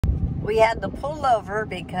We had to pull over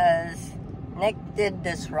because Nick did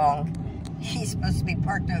this wrong. He's supposed to be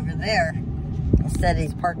parked over there. Instead,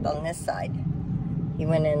 he's parked on this side. He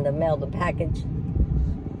went in to mail the package.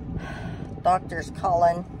 Doctor's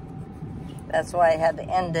calling. That's why I had to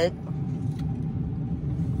end it.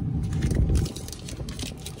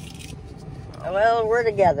 Well, we're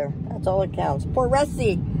together. That's all that counts. Poor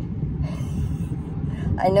Rusty.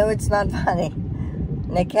 I know it's not funny.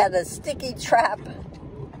 Nick had a sticky trap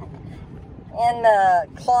in the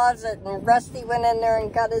closet, and Rusty went in there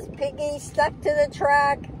and got his piggy stuck to the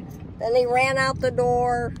track. Then he ran out the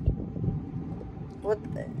door.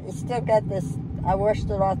 He still got this. I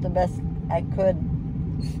washed it off the best I could.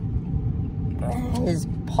 His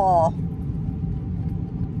paw.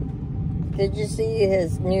 Did you see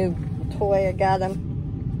his new toy I got him?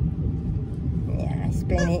 Yeah, he's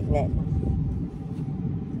been eating it.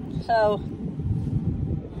 So,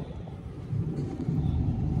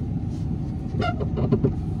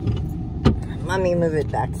 let me move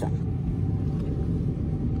it back some.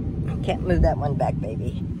 Can't move that one back,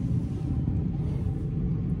 baby.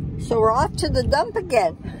 So we're off to the dump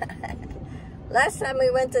again. Last time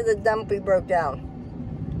we went to the dump, we broke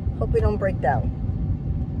down. Hope we don't break down.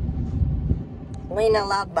 Lena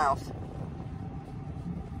Loudmouth.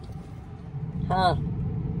 Huh.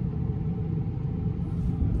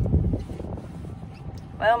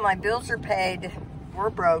 Well, my bills are paid.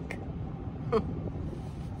 We're broke.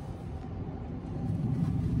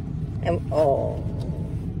 And, oh,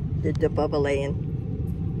 the Bubba laying.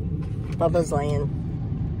 Bubba's laying.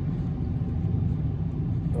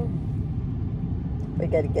 We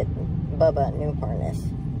gotta get Bubba a new harness.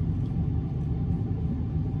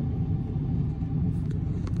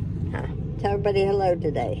 Huh. Tell everybody hello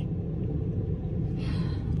today.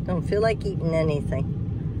 Don't feel like eating anything.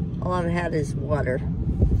 All I've had is water.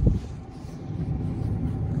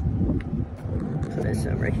 Put this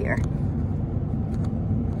over here.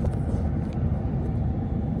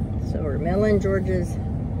 So we're mailing George's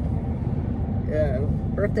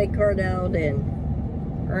birthday card out and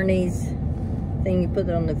Ernie's thing you put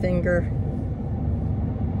on the finger.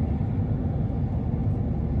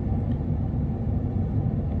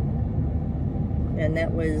 And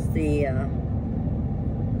that was the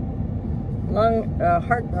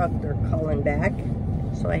heart doctor calling back,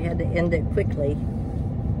 so I had to end it quickly.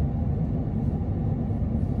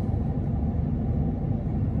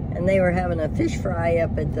 And they were having a fish fry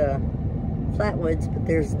up at the Flatwoods, but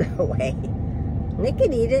there's no way. Nick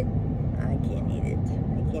could eat it. I can't eat it.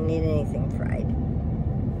 I can't eat anything fried.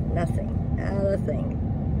 Nothing. Not a thing.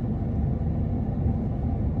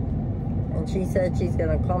 And she said she's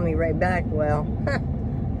going to call me right back. Well,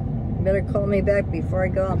 better call me back before I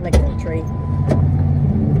go out in the country.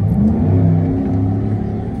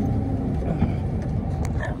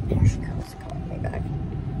 Oh, there she goes.